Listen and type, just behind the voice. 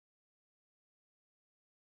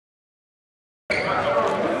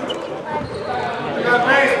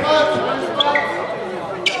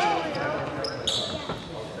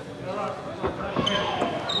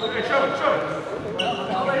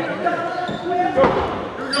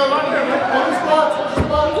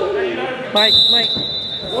Mike.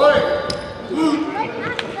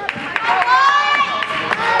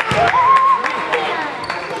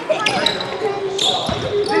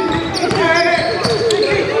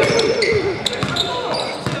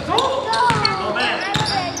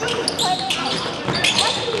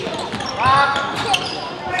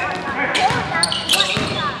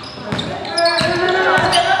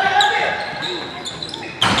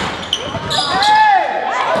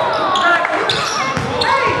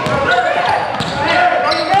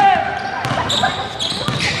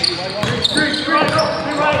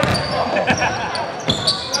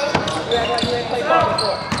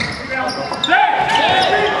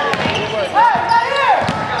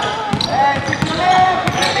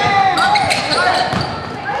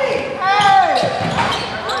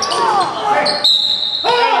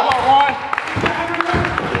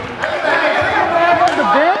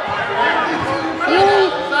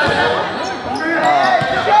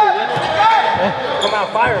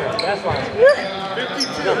 That's why.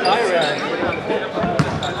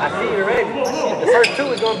 I see it already. The first two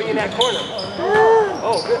is going to be in that corner.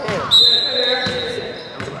 Oh, good hand.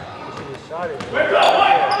 You just shot it.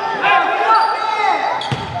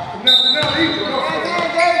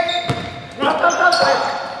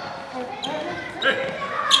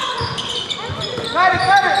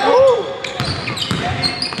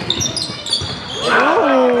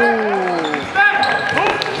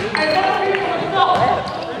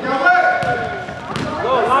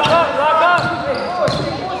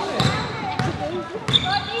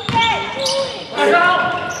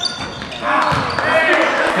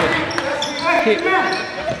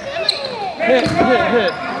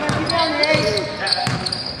 Hit.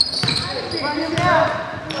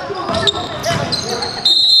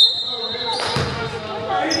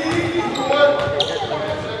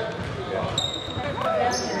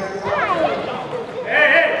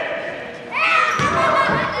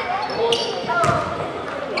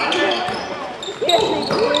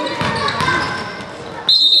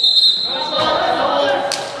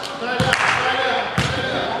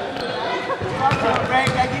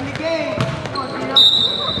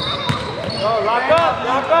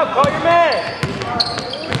 Lock up, call your man.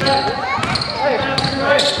 Hey.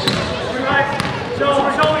 Show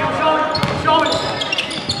it.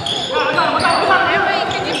 Everybody,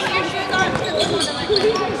 can you put your shoes on?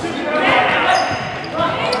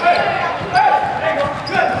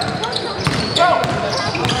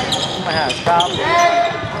 Stop.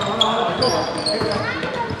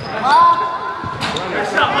 Good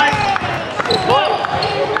shot, Mike.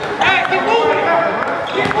 Hey, keep moving.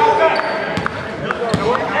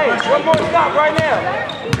 Hey, one more stop right now.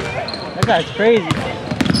 That guy's crazy.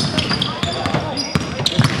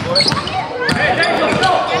 Hey, let's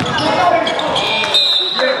go.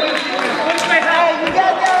 Hey, you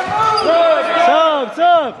got that move.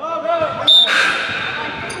 Sub.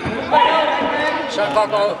 Shot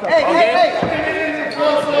clock on. Hey,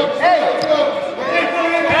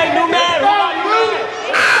 new man.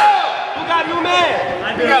 Who got new man?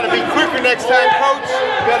 You gotta be quicker next time, coach.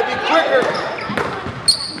 You gotta be quicker.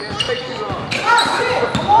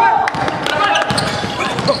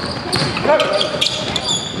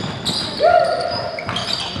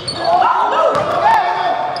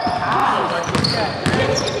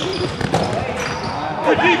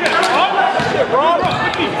 Good defense, Rob.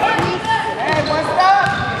 Hey, one stop.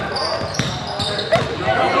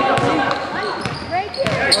 Right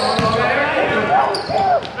there.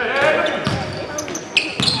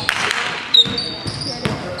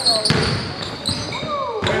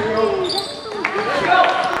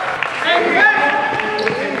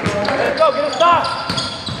 Let's go, get a stop.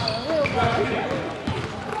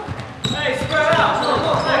 Hey, spread out.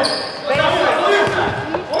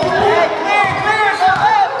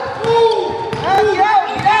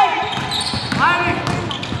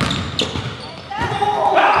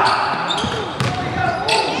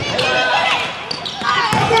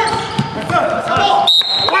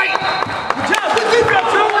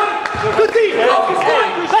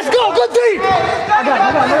 Let's go, good team. I got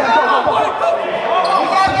it.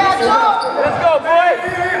 Let's go, boys.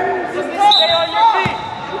 Stay on your feet.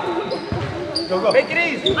 Go. Make it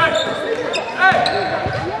easy. Hey.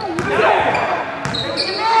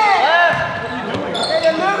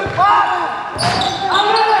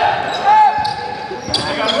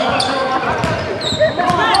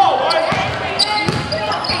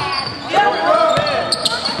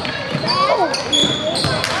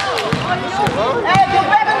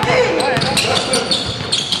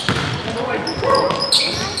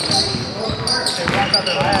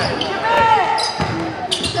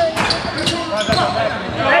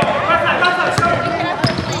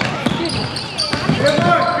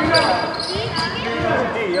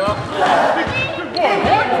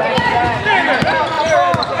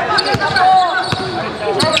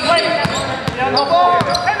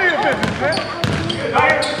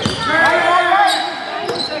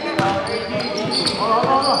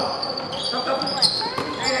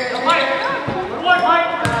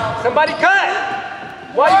 Somebody cut!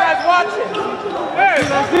 Why are you guys watching?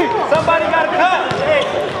 Somebody got to cut!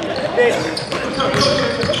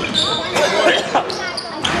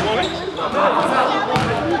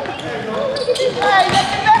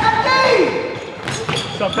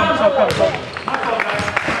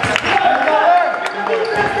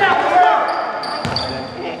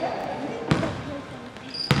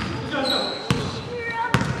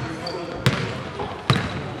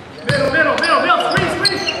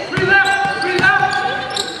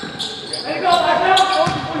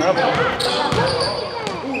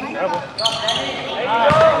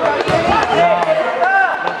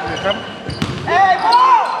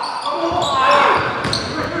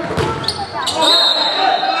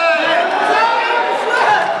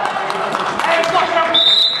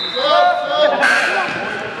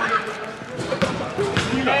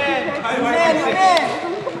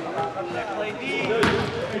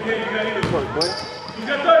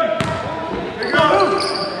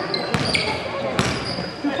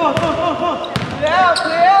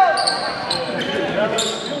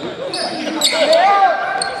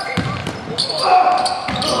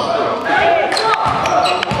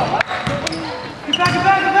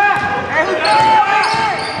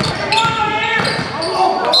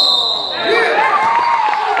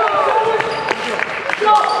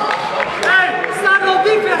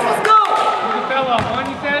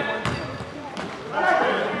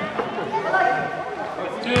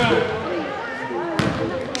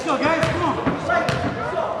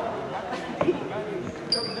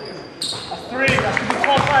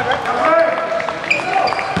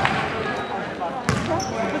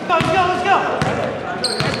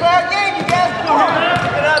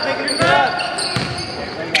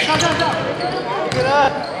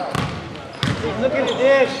 Stop. Look at the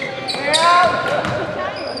dish.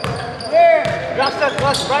 Drop step,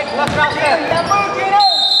 left, right, left, drop step.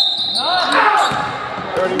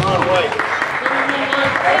 31 white.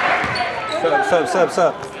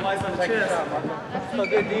 Sub. So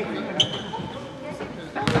good, D.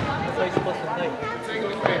 That's how you're supposed to play.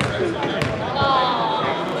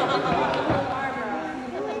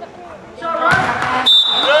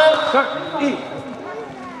 Start. Eat.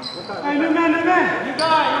 Hey, new man. You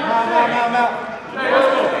guys. Now. Hey, let's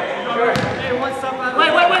go. Hey, one step out. Wait.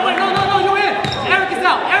 No, you're in. Eric is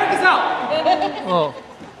out. Oh.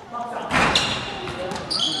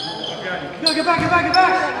 Go, get back.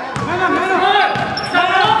 Man up. Stop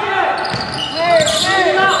it. Clear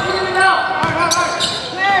it out.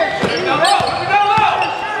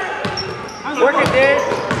 Work it, Dave.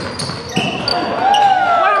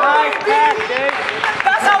 Nice pass, Dave.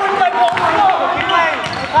 That's how we play ball. Keep playing.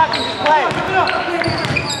 Keep talking, just play.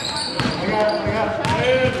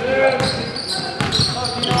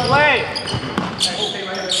 Play.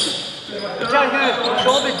 Good job, good.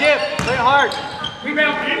 Shoulder dip. Play hard.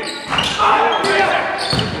 Rebound.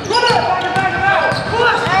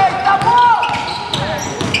 Push. Hey, stop ball.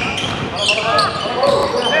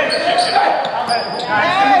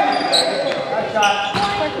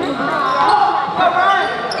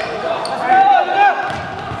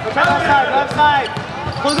 Left side.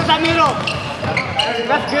 Close it that middle.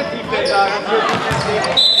 That's good defense, dog. That's good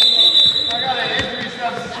defense. I got an injury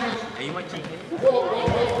substitute. Hey, you might take it.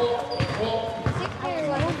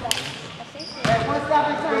 Hey, one stop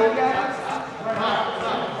in time, guys.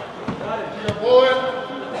 One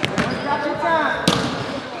stop in time.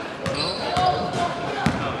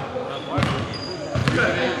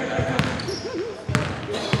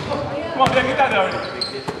 Come on, get that down.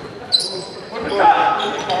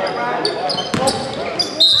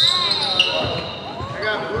 I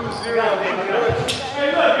got blue 0. Hey,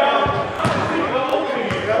 look,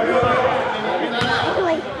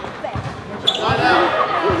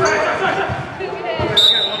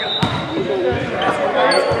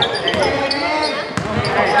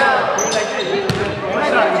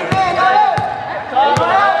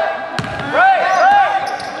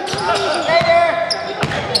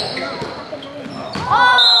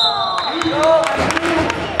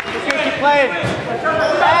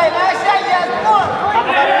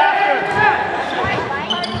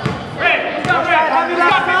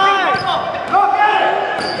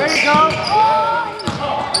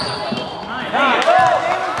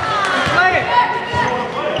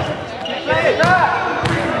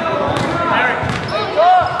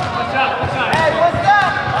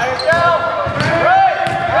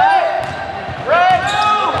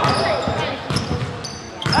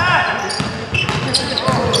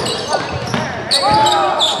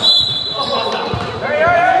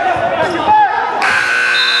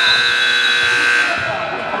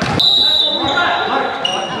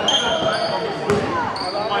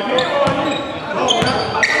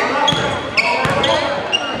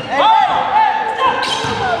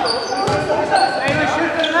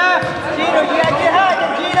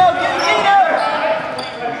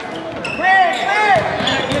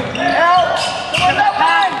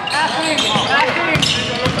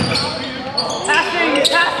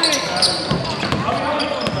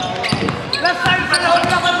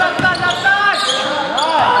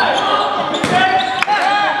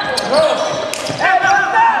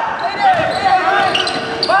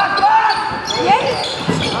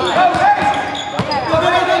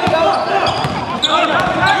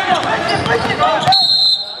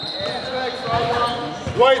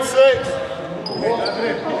 White 6. Who's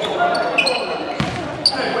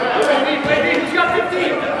got 15?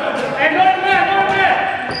 Hey, no man, no man.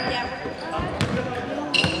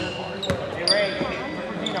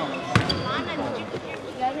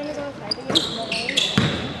 You guys want to go fight against the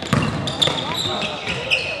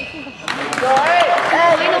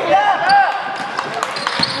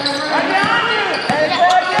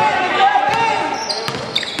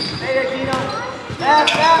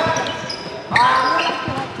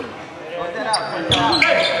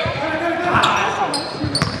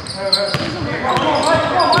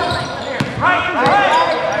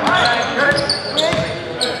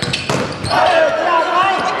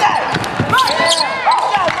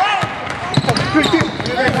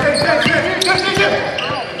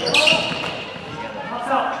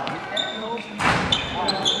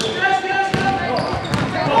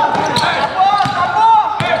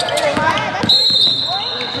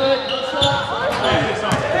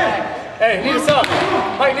Hey, need a sub.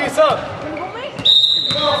 Mike, need a sub.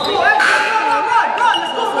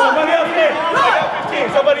 Somebody else there. I got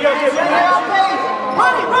 15. Somebody else there.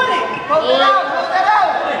 Run it! Close it out!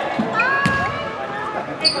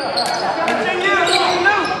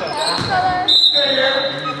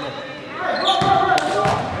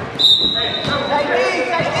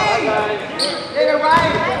 Get it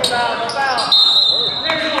right!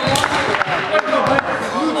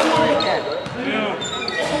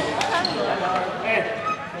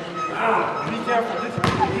 Be careful.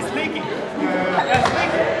 He's leaking.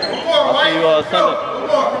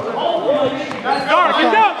 Dara, get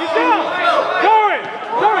down! Get down!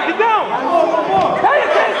 Dara, get down! Pay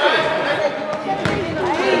attention!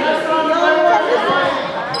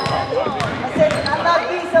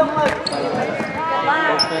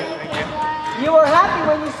 You were happy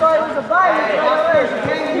when you saw it was a bye.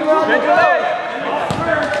 You were on the road.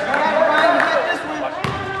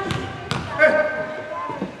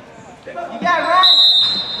 You got Ryan.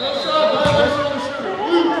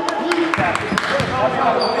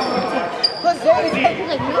 What's that?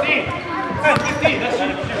 15. That's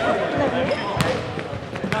it.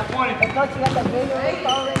 Not 20.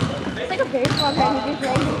 It's like a baseball card. He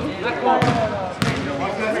just right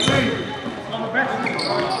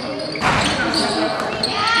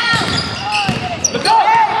Let's go!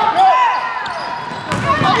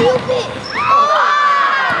 How do you think?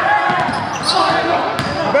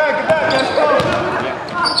 Get back, let's go.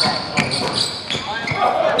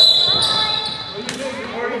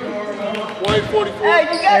 White 44. Hey,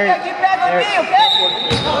 you guys gotta get back on me, okay?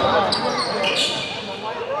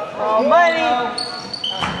 Oh, money.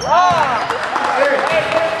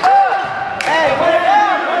 Hey, put it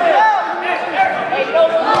down, put it down. Hey, no,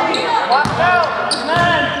 watch out.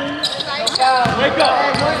 Wake up!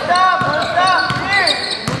 Hey, one stop. Here.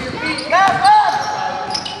 Back up.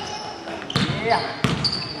 Yeah.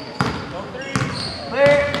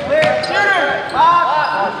 Clear. Shooter. Box.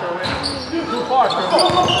 Too far, sir.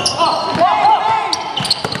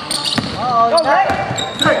 Oh, nice.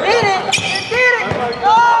 You did it. Oh!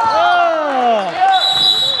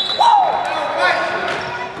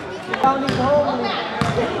 Down these holes.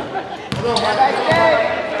 Right there.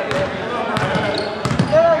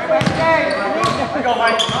 Good, right there. Go,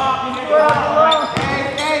 Mike. We're up alone.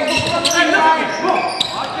 Hey.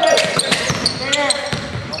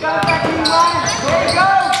 Got it back in line. There you go.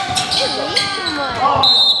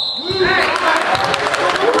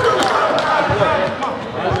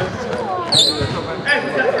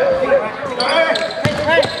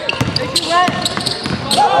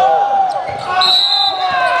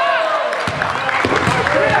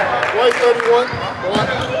 White 31.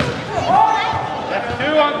 That's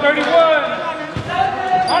 2 on 31.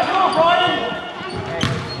 Let's go, Brian.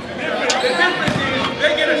 The difference is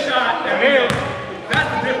they get a shot. That's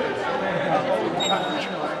the difference.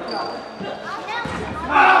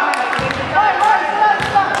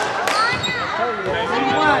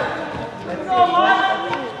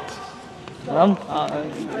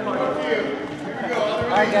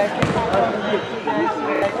 Alright, guys.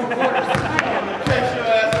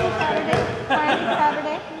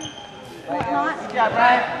 Saturday? Not? Good job,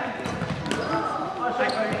 Brian.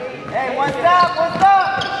 Hey, one stop.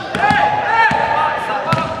 Hey!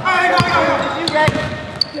 You ready?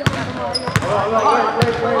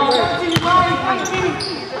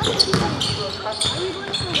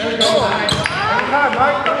 There we go. Anytime,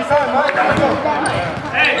 Mike.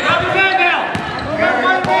 Hey, drop his head down. Got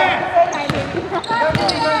one there.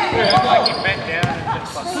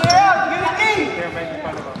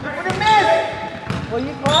 Well,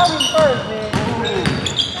 you call him first, man.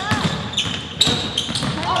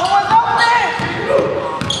 Someone's open!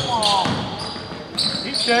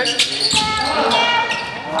 He's Jay.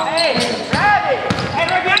 Hey, grab it. Hey,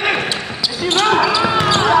 right behind me. Is she loose?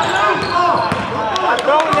 I'm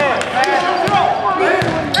going there. Hey, come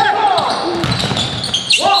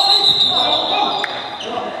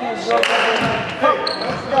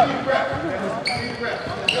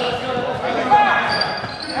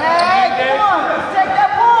on. Let's take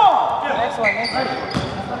that ball. Next one.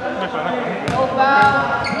 No foul.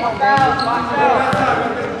 No foul. Watch out.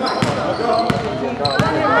 There you go.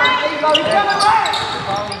 He's coming right.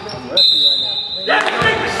 Yeah,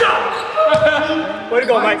 make the shot! Way to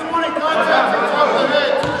go, Mike.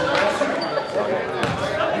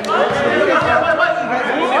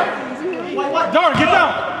 Darn, get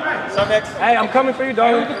down! Hey, I'm coming for you,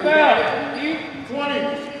 darling. 20.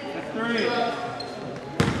 That's 3.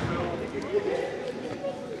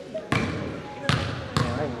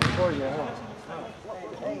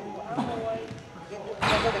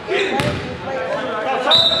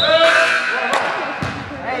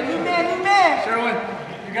 Hey, new man. Sherwin,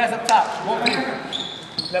 you guys up top.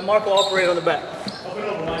 Let Marco operate on the back. Hey.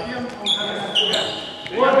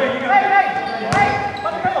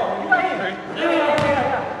 Let me go. You got him.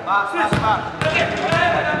 Stop.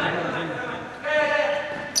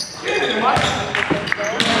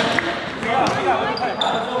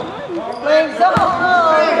 Playing zone.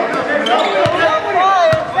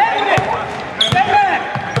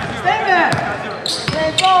 Stay back.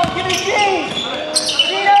 Playing zone. Give me keys.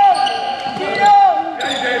 Gino. Hey, get away.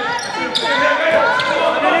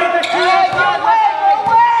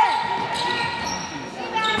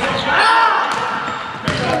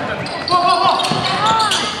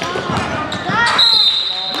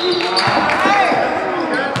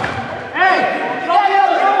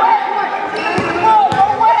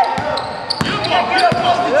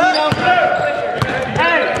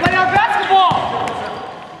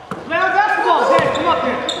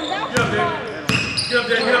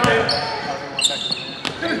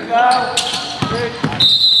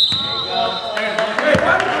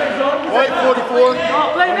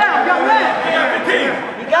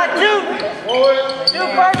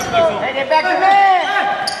 Hey, get back to man!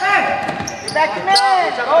 Get back to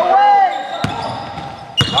man! Go away!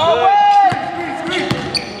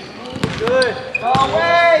 Good! Go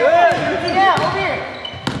away! Good! Yeah, over here!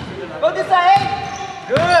 Go this side, hey!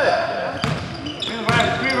 Good! Screen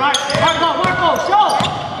right. Marco, show!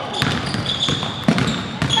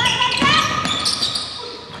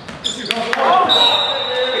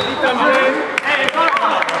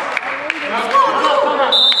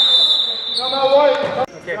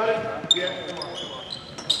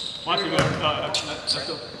 Watch him. Let's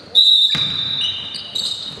go.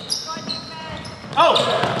 Oh!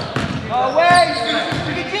 Away!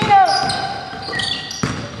 Gino!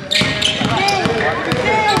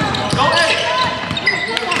 Go ahead.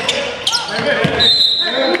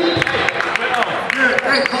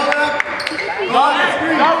 Hey, call it out.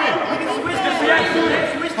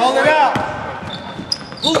 Hold it out!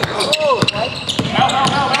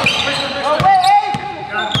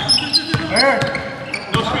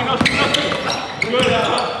 No screen. Good.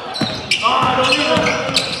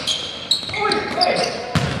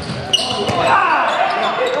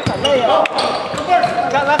 Don't leave him.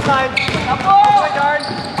 Got left side. Up, boy, darn.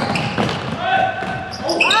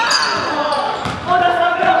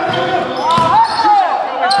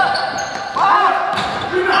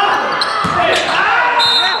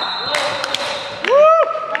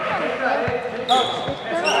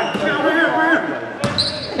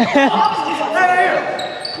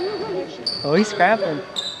 Oh, he's scrapping.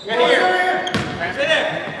 Get here. Sit in.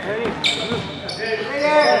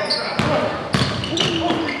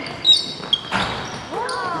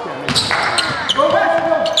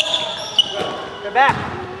 Get back.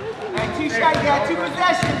 Hey, 2 shots, you got 2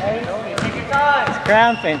 possessions. Take your time.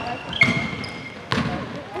 Cramping.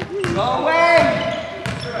 Go away.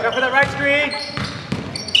 Go for that right screen.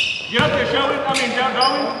 Get up there, Shelby. Down,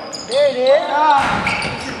 Darwin. There it is.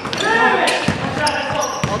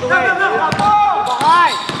 All the way.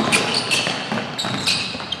 Behind.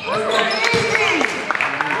 Easy.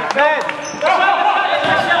 Ben.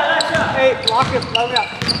 Hey, block him. Let him out.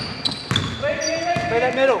 Play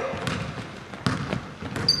that middle.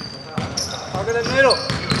 Target that middle.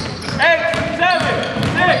 8, 7,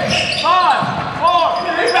 6, 5, 4,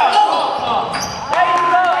 rebound. There you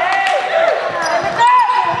go. Hey.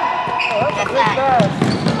 Good pass.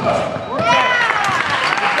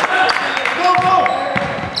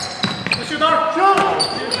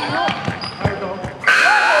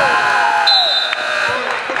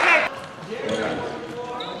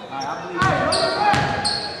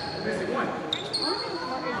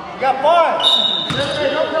 You got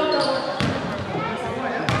 5.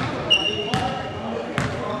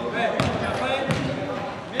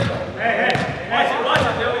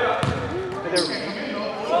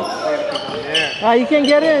 Ah, you can't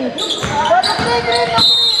get in.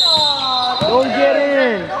 Don't get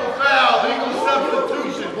in. No foul, legal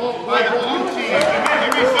substitution by the blue team. Give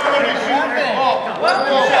me somebody shooting the ball.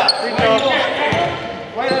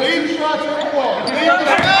 Leave shots on the wall. Leave the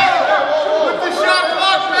shot. Put the shot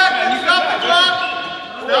clock back. Stop the clock.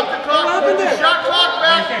 Stop the clock. Put the shot clock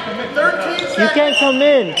back. 13 seconds. You can't come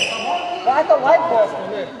in. I thought light balls come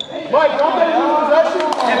in. Mike, don't they lose possession?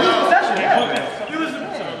 Yeah, lose possession, yeah.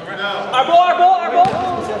 Our ball. The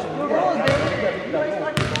rules,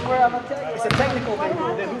 it's a technical thing.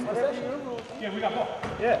 They lose possession. Yeah, we got ball.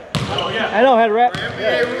 I know, head rep.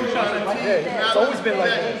 NBA rules on the team. It's always been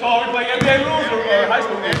like that. So we play NBA rules or high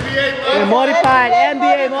school rules? NBA Modified,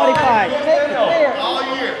 NBA modified. all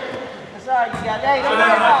year. Sorry, you got that.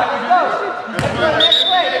 Let's go. Let's go next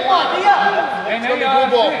way. Come on, be up. And Blue they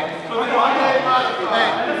ball.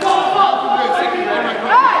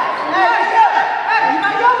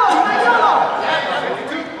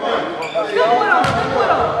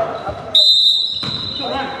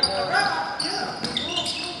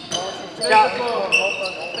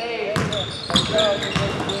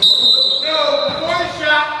 Before the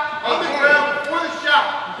shot, on the ground, before the shot,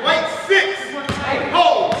 right 6.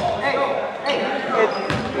 Hold.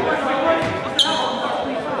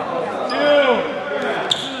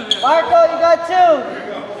 Marco, you got 2.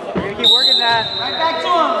 We're gonna keep working that. Right back to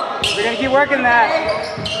him. We're gonna keep working that.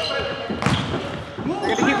 We're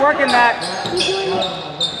gonna keep working that.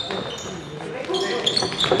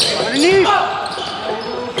 Underneath.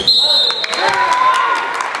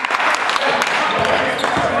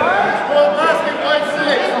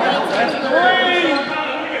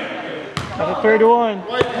 That's a 3-1.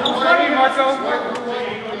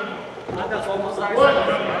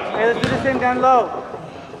 Hey, let's do the same down low.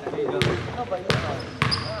 Hey,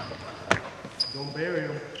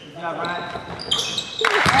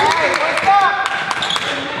 what's up?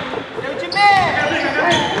 Do what you mean.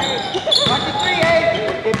 Watch the 3, hey.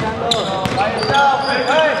 Get down low. By yourself,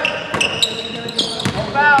 hey. No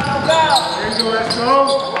foul, no foul. Let's go.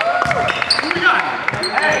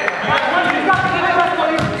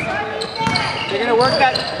 You're gonna work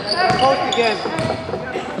that post again.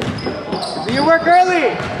 Do you work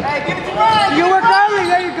early? Hey, give it to Ryan. Do you work early?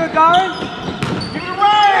 There you go, Darren. Give it to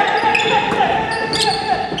Ryan.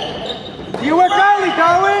 Do you work early,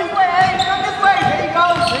 Darwin? This way, hey, come this way. There you go.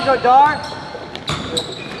 There you go, Dar.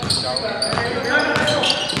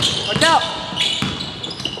 Watch out.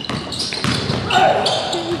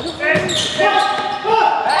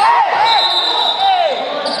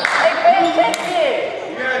 Hey, pay attention.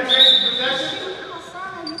 You got a change of possession?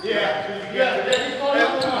 Yeah.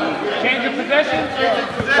 Change of possession? Change of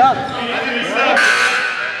possession. I need a sub.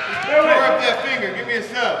 Throw up that finger. Give me a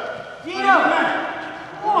sub. Gino.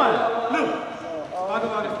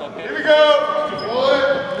 Here we go.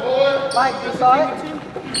 Roll it. Mike, you saw it?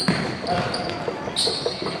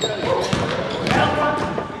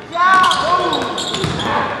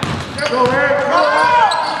 Go, Eric. Go.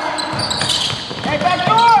 Hey, back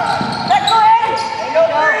door! Back door, hey! Hey, no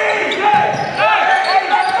three! Hey,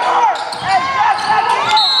 back door! Hey, back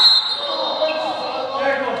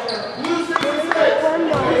Blue 66.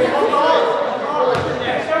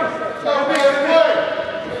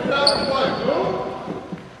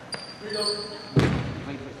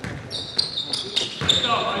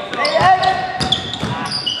 Hey, Evan!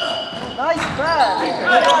 Nice pass!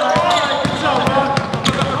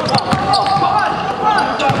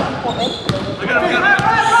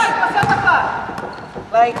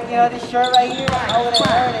 Like, you know, this shirt right here, I would have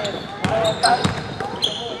worn it.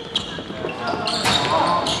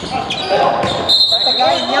 The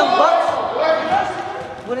guy in Young Bucks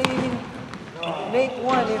wouldn't even make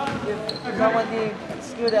one if someone didn't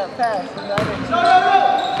screw that pass. You know?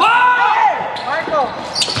 Marco!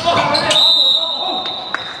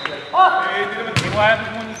 What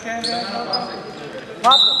happens when you stand there?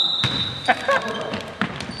 Marco!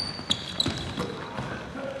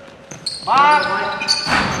 Mark!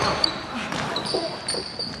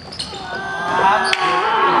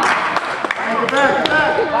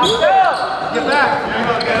 Get back.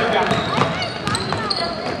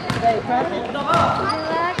 Hey, Patrick.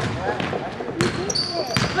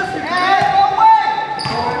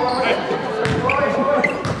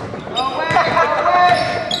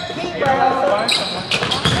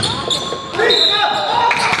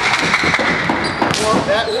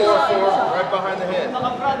 That 4-4 right behind the head.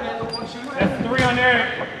 That's 3 on there.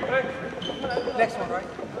 Next one, right?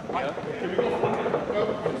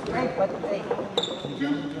 Hey, but hey.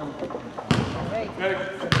 Hey.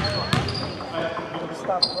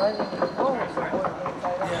 Stop running and going.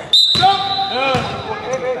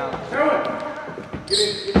 Come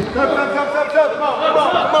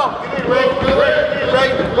on. Get in, Ray.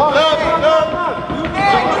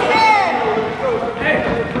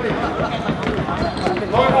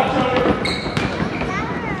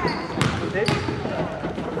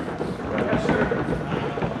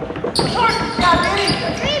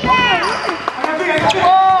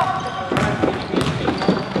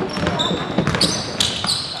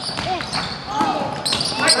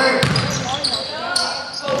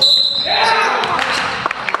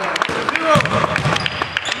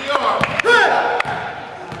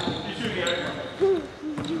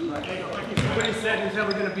 Nobody said it was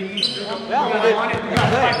ever going to be easy. We got to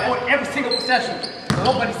fight for it every single possession.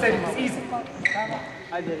 Nobody said it was easy.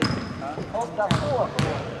 I did it.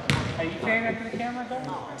 Are you saying that to the camera, though?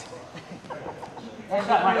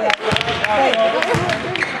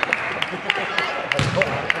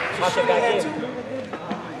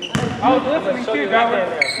 I was listening too, Darwin.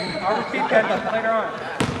 I'll repeat that later on.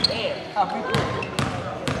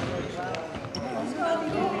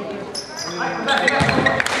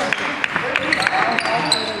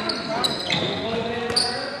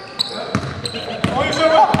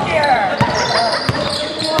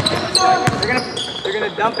 They're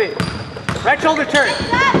gonna dump it. Right shoulder turn.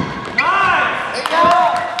 Nice!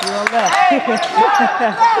 You're on left.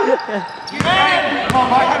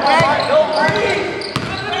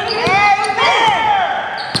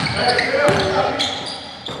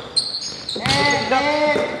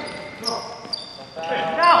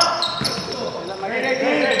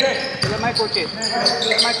 Let Mike work it.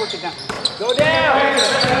 Let Mike work it down. Go down.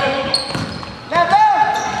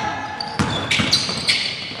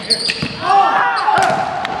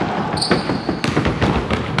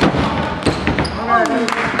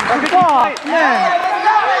 Good ball. Yeah.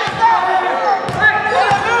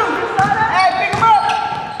 Hey, pick him up!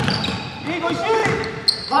 He ain't gonna shoot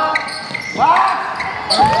it! Box!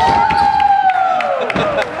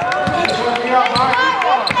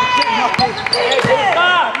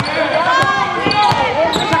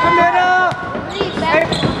 Hey,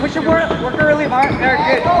 push your work early, Mark. There,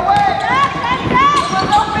 good.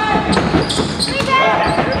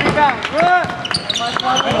 Rebound. Good.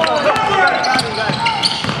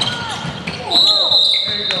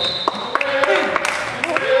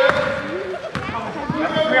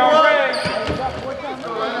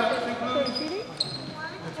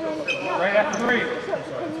 Right after three.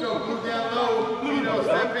 Let's go. Move down low.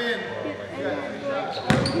 Step in.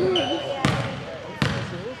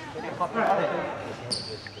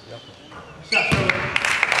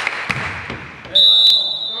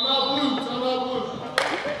 Time out blue.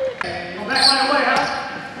 Come back right away, huh?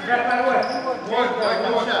 Back right away. One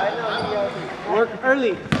shot. Work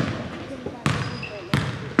early.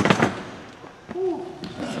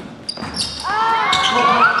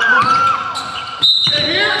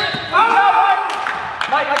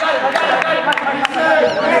 Mike, I got it.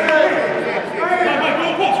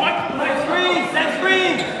 Set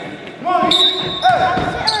screen! Come on,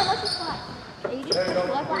 what's the spot? Are you just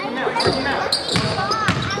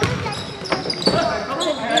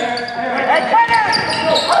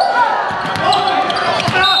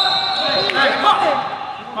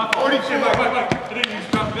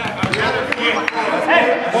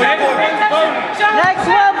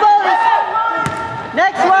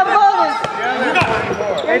Next one bonus.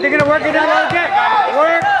 Hey, they're gonna work it down the deck.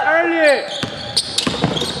 Work early.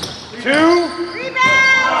 2.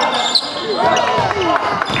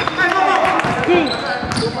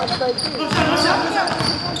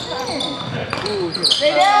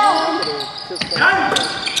 Stay down.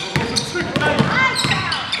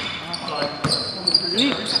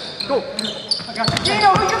 Go. Gino,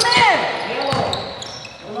 who's your man?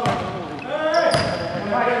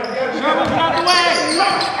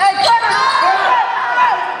 Hey, Cutter!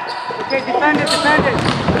 Okay, defend it.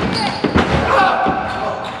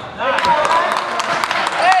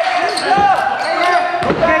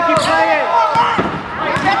 Okay, keep playing.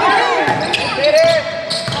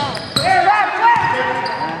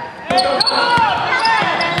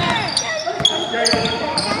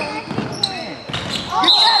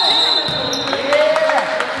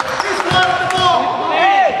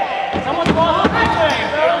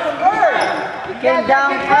 Came down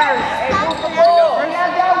first.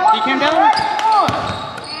 He came down?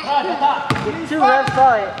 2 refs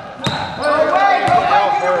saw it.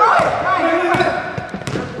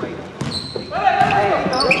 Hey,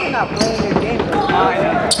 you're not playing your game.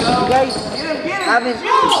 You guys haven't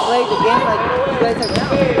played the game like you guys have done.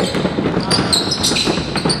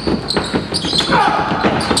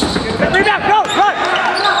 Rebound, go, run!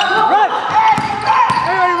 Run!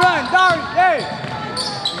 Everybody run, Darren, hey!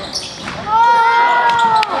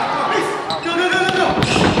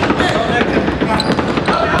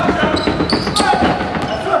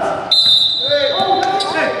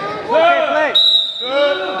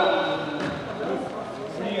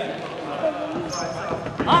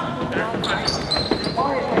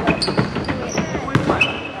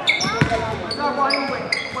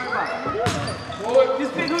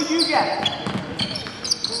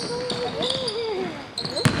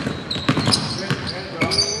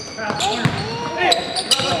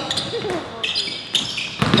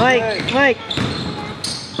 Mike. Nice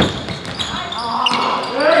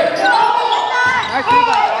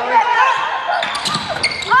rebound, Robert.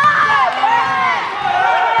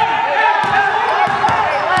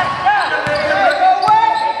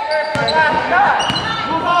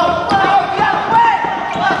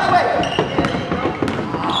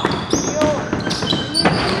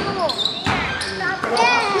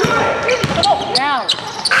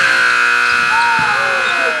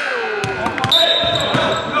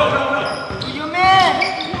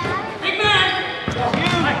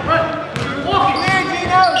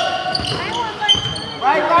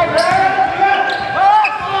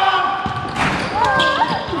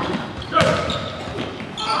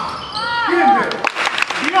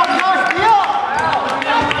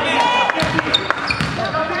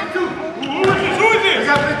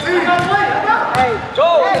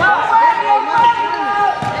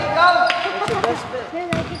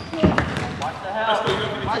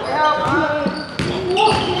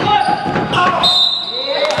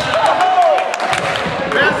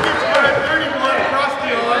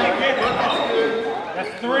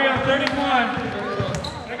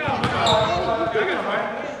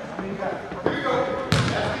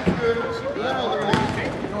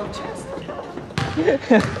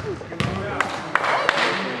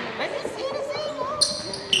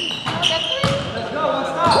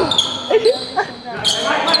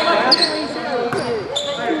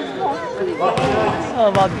 Oh,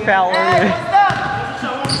 about the foul earlier.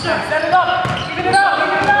 Set it up! Even it out!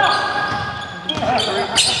 Even it out!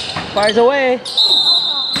 Fires away.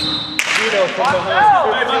 Vito from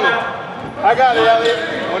behind. 15. I got it, Elliot.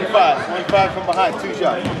 1-5. 1-5 from behind. 2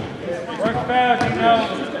 shots. Work fast, you know.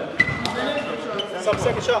 Some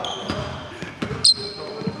second shot.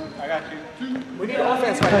 I got you. We need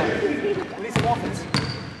offense right now. We need some offense.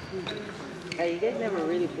 Hey, you guys never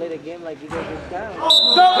really played a game like you guys just down.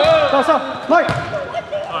 So, Mike.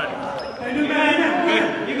 Hey, new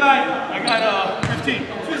man. You got, I got 15.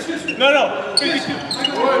 No, 52.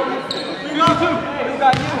 You got 2. We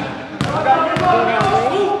got you.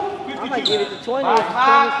 I might give it to 20 if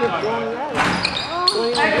 26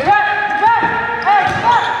 going at it.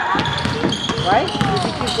 Right? If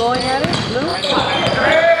you keep going at it, Blue?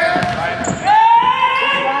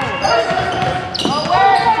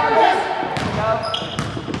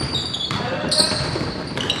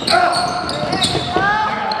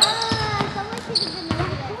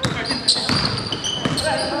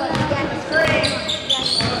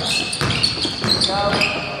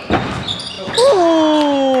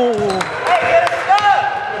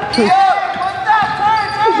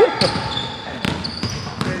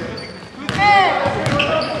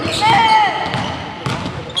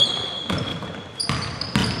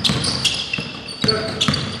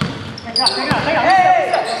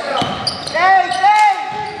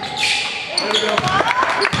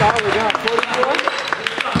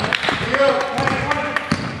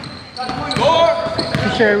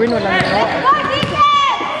 Sherwin walang ginawa.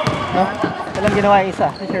 No? Walang ginawa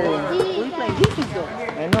isa. Si Sherwin. We playing defense though.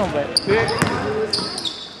 I know, but... There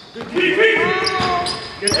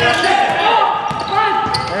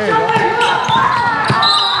you go.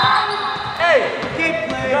 Hey, keep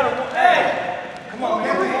playing. Hey, come on,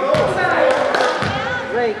 man.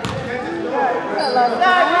 Great.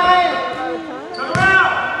 Come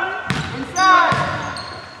around. Inside.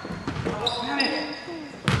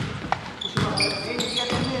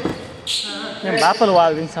 Man, Buffalo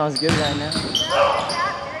Wild Wings sounds good right now.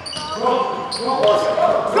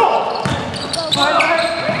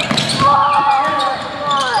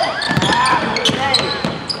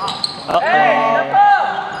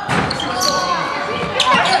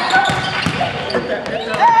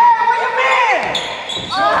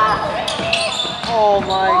 Oh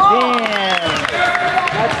my damn!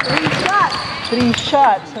 That's 3 shots. 3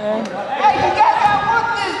 shots, man. Hey, you got that work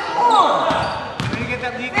this for. When you get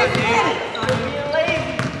that league on the being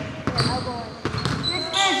lazy. 6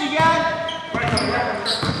 minutes, you guys.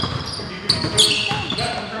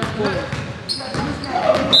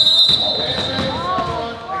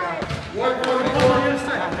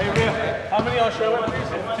 How many on Sherwin? 2.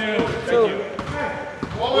 2.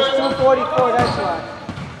 It's 2:44, that's why.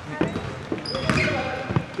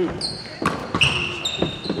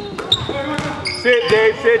 Sit,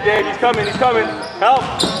 Dave. He's coming. Help.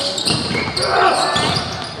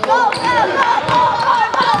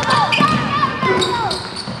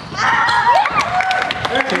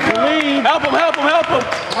 Take the lead. Help him.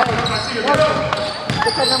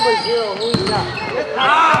 Look at number 0. Who is that?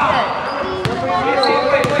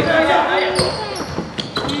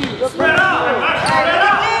 Spread out.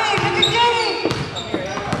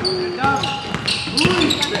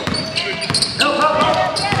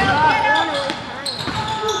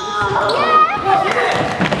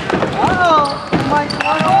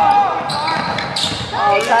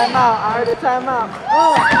 timeout. I heard a timeout.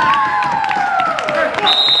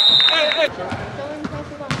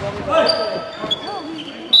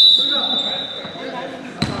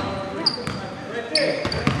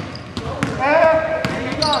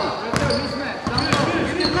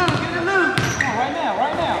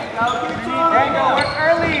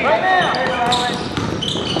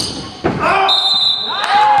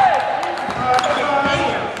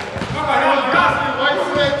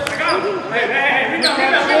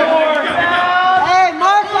 Hey,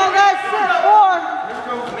 Marco, that's it.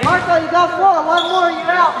 4. Marco, you got 4. One more,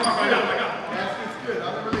 you're out.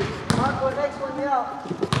 Marco, next one, you're out.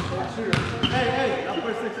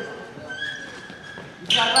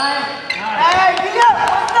 Hey, get up!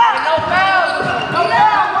 What's that? No foul! No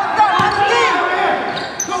foul! What's that? On the team!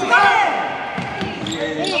 Go get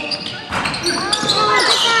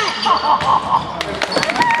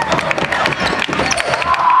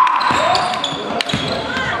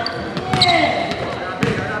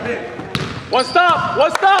One stop!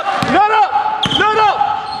 One stop! Nut up! Nut up!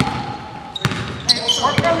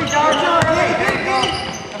 Work early, George.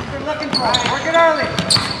 That's what we're looking for. Work it early.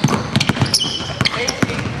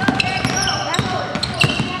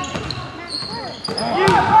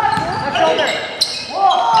 Left shoulder.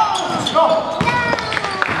 Go.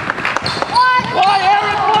 Fly,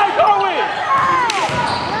 Aaron! Fly, Darwin!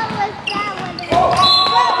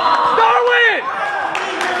 Darwin!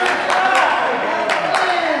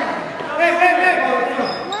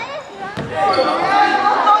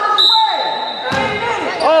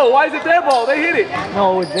 Oh, why is it their ball? They hit it.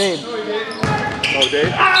 No, it's Dave. Oh,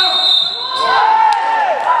 Dave.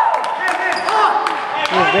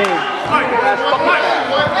 It's Dave. Mike!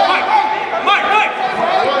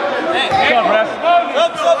 What's up, ref?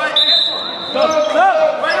 Let's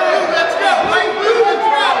go. Wait, blue and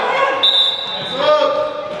drop.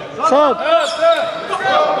 Sub.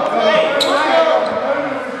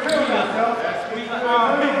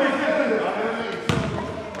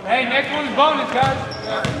 Hey, next one's bonus, guys.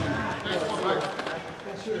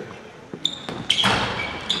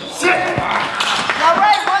 All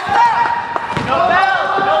right, what's that? No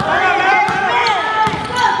foul. No foul.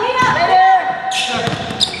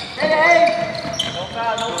 Hey. No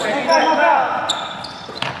foul. No foul.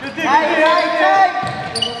 Tight.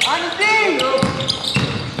 On the D.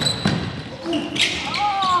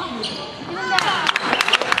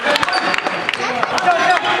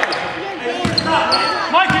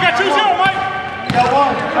 Mike, you got 2-0, Mike. You got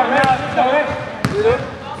 1.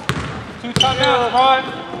 Two timeouts, Ron.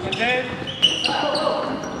 And Dave.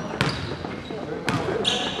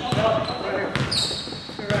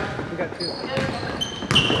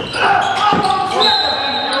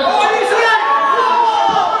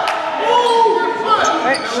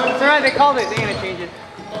 It's alright, they called it. They're gonna change it.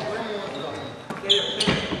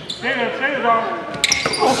 Stay there, Ron.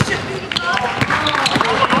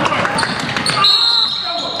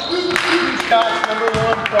 Shots, number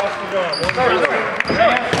 1 across the goal.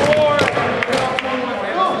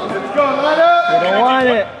 Let's go, line up. They don't want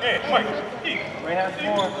it. Hey, Mike. Ray has 4.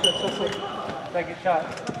 Second shot.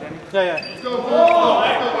 Danny. Yeah. Let's go.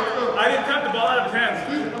 I didn't tap the ball out of his hands.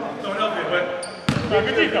 Someone else did, but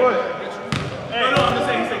good defense. No, I'm just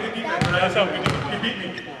saying he said good defense, but I just said good defense. He beat me.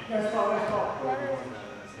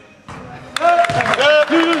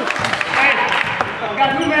 Hey, I got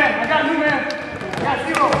new man. I got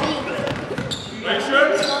 0. Are you sure?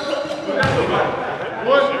 That's so bad.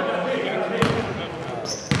 One.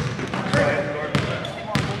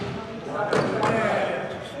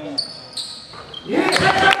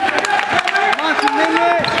 Come on,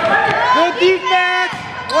 commitment. Good defense.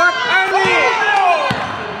 Work early.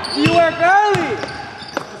 You work early.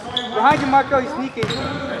 Behind you, Marco. He's sneaking.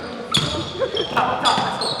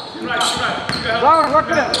 Flower, work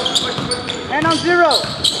it up. And on 0.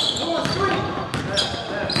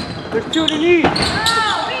 There's 2 to need. No.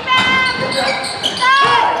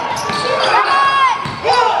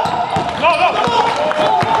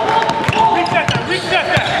 Reset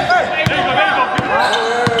that. There you go.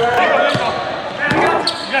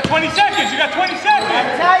 You got 20 seconds.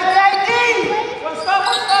 Tight, D. One stop.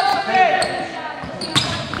 Okay.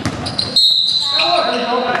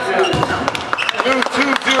 Blue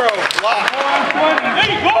 2-0. Block. There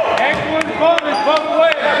you go. Excellent bonus both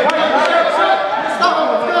ways.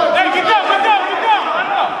 Hey, get down.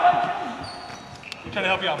 I'm trying to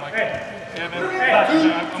help you out, Mike. Yeah, man. So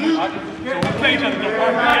we play each other.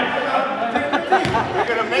 They're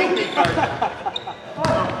gonna make me first.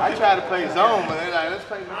 I try to play zone, but they're like, let's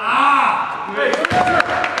play man. Hey,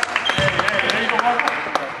 there you go, Mark.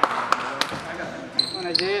 When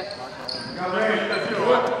I did. I'm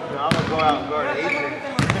gonna go out and guard Adrian.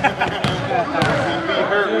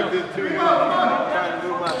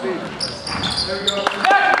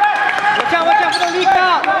 Watch out for the leak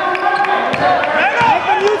out. Make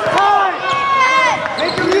them use time.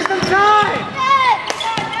 Make them use some time.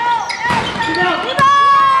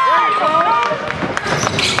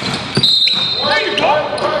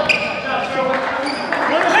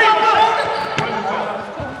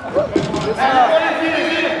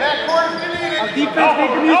 Our defense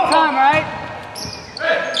make them use time, right?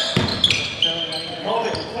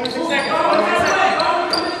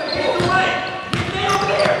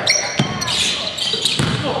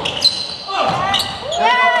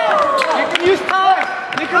 Make them use time.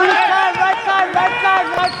 Make them use time. Right side, right side,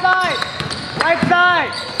 right side. Right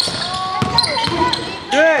side.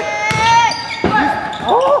 Good.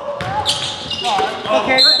 Oh.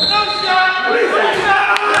 Okay.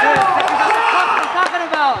 I'm talking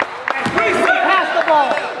about. Pass the ball.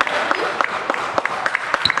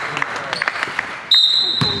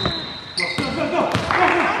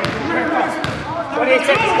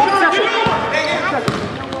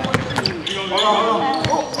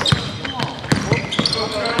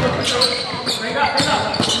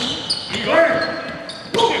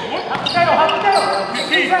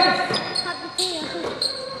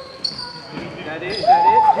 That is.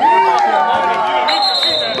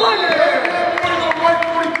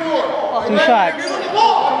 Two shots.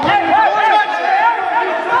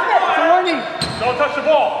 Don't touch the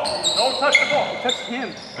ball. Don't touch the ball. Touch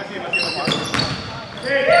him.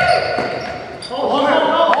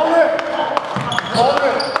 Hold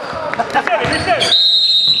it. Reset it.